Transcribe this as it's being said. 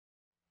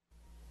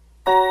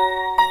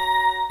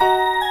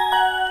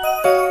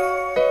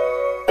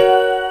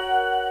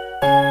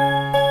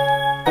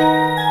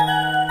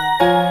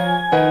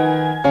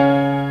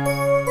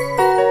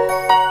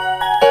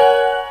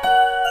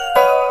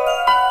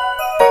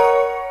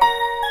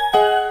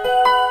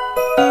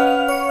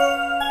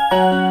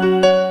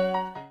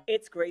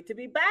great to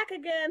be back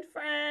again,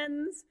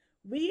 friends.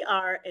 We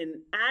are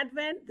in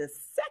Advent, the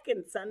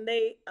second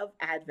Sunday of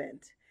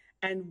Advent,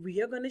 and we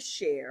are going to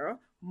share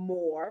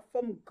more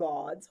from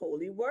God's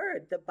holy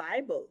word, the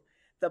Bible.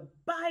 The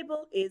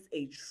Bible is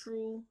a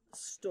true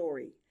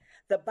story.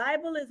 The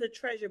Bible is a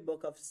treasure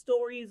book of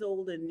stories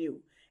old and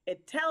new.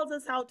 It tells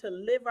us how to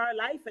live our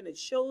life and it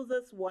shows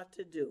us what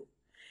to do.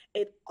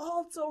 It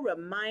also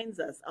reminds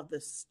us of the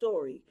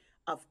story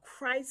of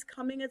Christ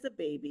coming as a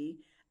baby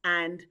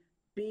and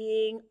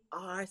being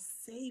our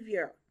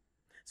Savior.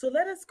 So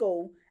let us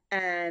go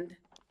and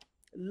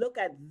look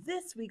at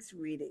this week's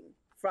reading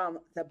from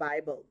the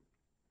Bible.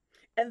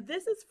 And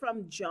this is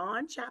from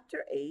John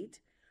chapter 8,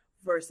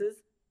 verse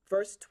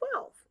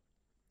 12.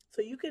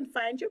 So you can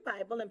find your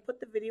Bible and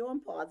put the video on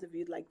pause if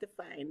you'd like to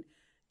find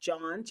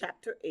John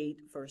chapter 8,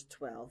 verse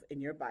 12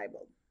 in your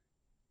Bible.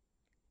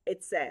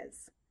 It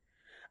says,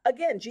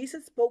 again,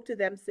 Jesus spoke to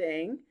them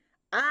saying,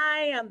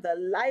 I am the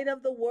light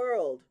of the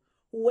world.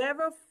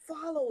 Whoever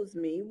follows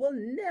me will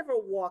never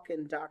walk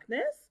in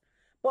darkness,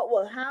 but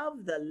will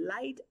have the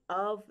light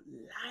of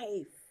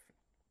life.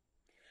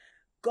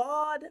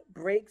 God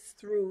breaks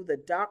through the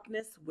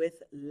darkness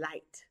with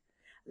light.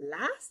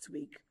 Last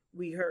week,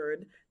 we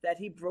heard that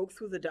he broke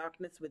through the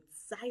darkness with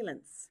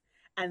silence.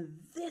 And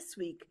this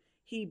week,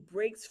 he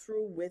breaks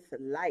through with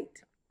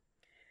light.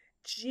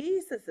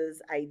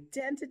 Jesus's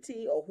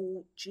identity, or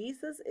who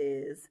Jesus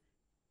is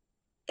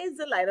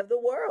the light of the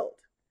world.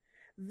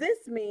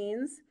 This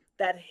means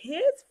that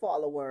his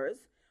followers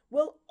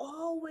will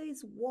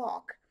always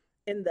walk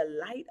in the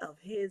light of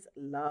his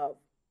love.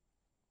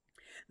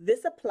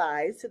 This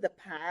applies to the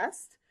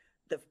past,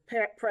 the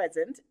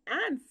present,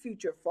 and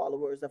future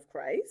followers of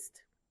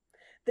Christ.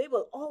 They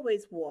will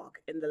always walk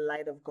in the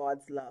light of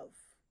God's love.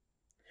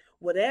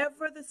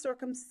 Whatever the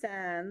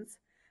circumstance,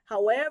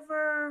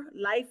 however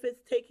life is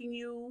taking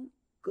you,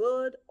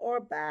 good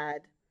or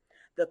bad,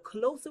 the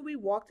closer we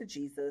walk to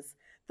Jesus,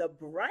 the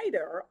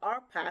brighter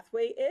our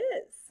pathway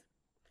is.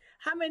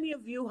 How many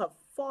of you have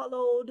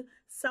followed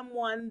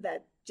someone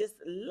that just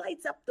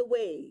lights up the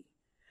way?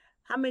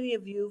 How many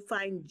of you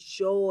find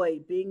joy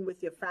being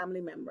with your family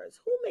members?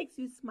 Who makes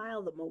you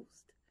smile the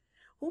most?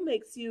 Who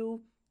makes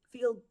you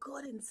feel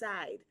good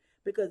inside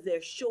because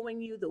they're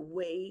showing you the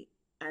way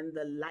and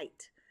the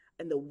light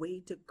and the way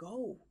to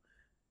go?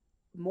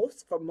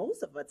 For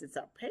most of us, it's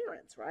our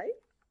parents, right?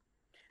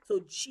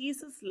 So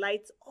Jesus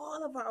lights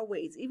all of our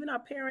ways, even our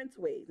parents'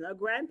 ways and our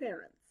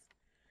grandparents.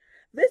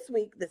 This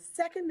week, the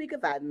second week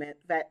of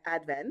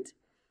Advent,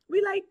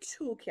 we light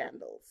two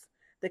candles,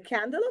 the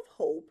candle of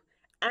hope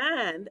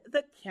and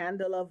the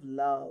candle of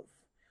love.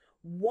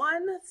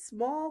 One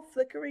small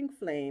flickering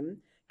flame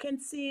can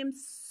seem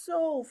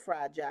so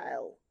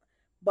fragile,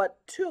 but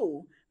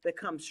two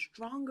become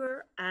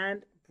stronger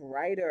and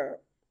brighter.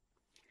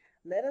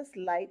 Let us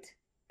light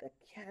the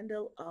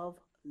candle of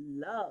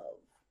love.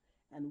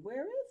 And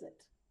where is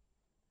it?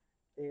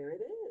 There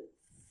it is.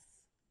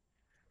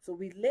 So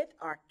we lit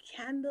our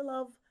candle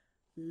of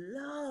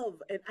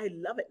love. And I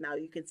love it now.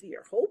 You can see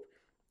your hope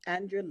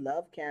and your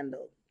love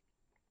candle.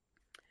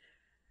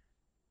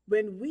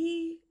 When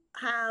we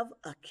have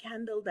a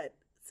candle that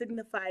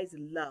signifies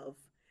love,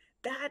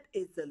 that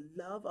is the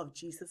love of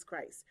Jesus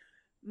Christ.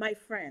 My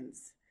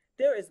friends,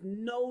 there is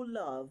no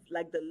love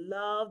like the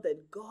love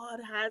that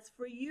God has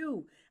for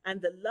you,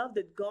 and the love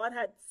that God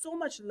had so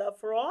much love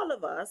for all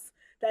of us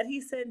that he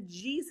sent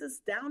Jesus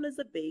down as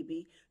a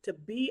baby to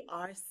be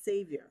our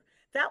Savior.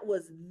 That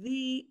was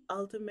the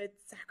ultimate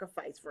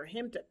sacrifice, for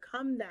him to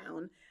come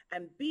down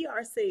and be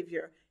our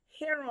Savior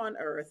here on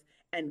earth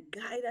and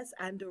guide us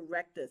and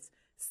direct us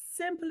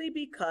simply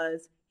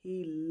because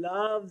he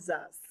loves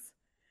us.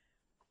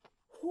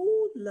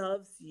 Who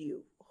loves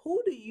you?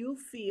 Who do you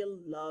feel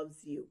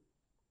loves you?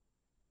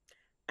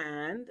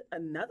 And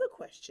another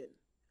question,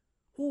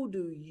 who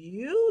do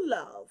you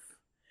love?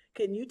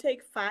 Can you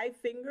take 5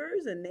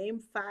 fingers and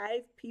name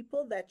 5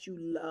 people that you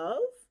love?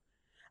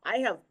 I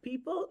have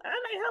people and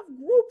I have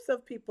groups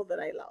of people that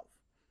I love.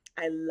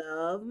 I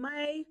love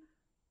my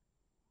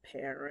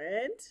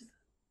parents.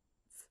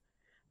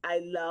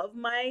 I love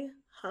my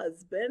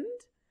husband.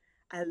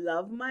 I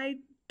love my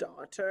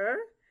daughter.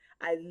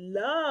 I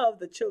love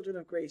the children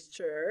of Grace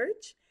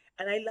Church.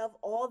 And I love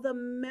all the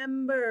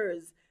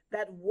members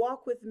that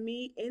walk with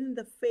me in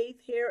the faith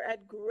here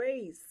at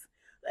Grace.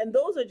 And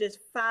those are just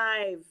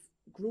 5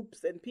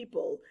 groups and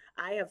people.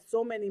 I have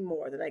so many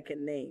more that I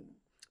can name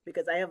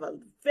because I have a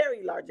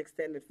very large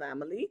extended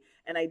family.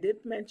 And I did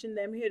mention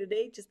them here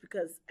today just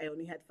because I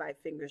only had 5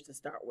 fingers to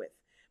start with.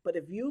 But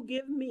if you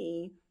give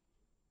me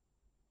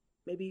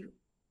maybe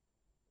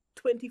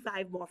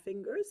 25 more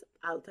fingers,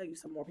 I'll tell you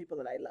some more people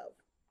that I love.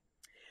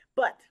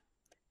 But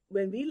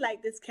when we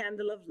light this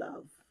candle of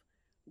love,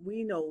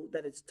 we know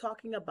that it's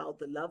talking about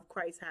the love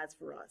Christ has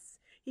for us.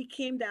 He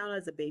came down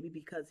as a baby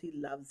because he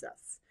loves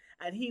us.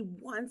 And he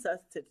wants us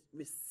to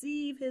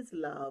receive his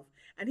love.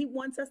 And he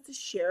wants us to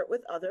share it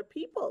with other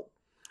people.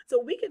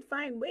 So we can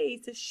find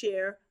ways to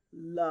share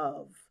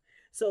love.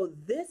 So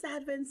this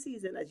Advent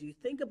season, as you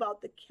think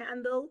about the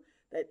candle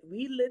that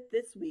we lit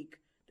this week,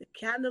 the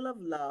candle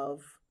of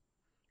love.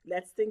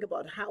 Let's think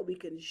about how we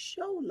can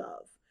show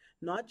love,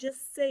 not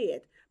just say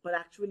it, but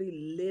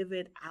actually live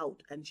it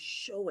out and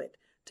show it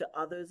to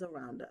others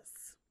around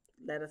us.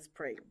 Let us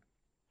pray.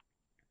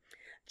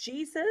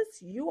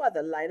 Jesus, you are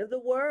the light of the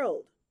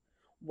world.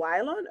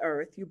 While on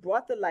earth, you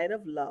brought the light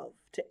of love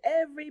to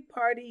every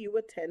party you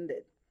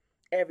attended,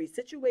 every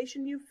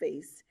situation you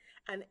faced,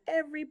 and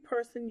every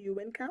person you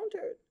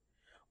encountered.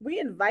 We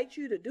invite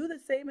you to do the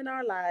same in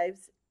our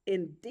lives.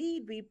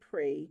 Indeed, we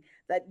pray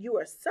that you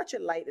are such a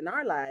light in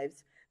our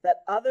lives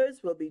that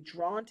others will be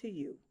drawn to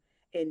you.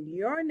 In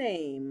your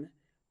name,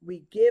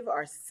 we give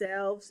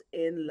ourselves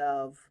in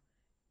love.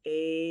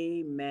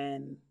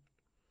 Amen.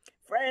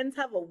 Friends,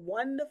 have a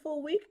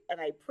wonderful week,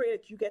 and I pray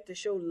that you get to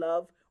show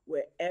love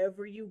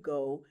wherever you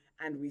go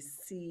and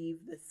receive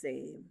the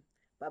same.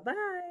 Bye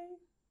bye.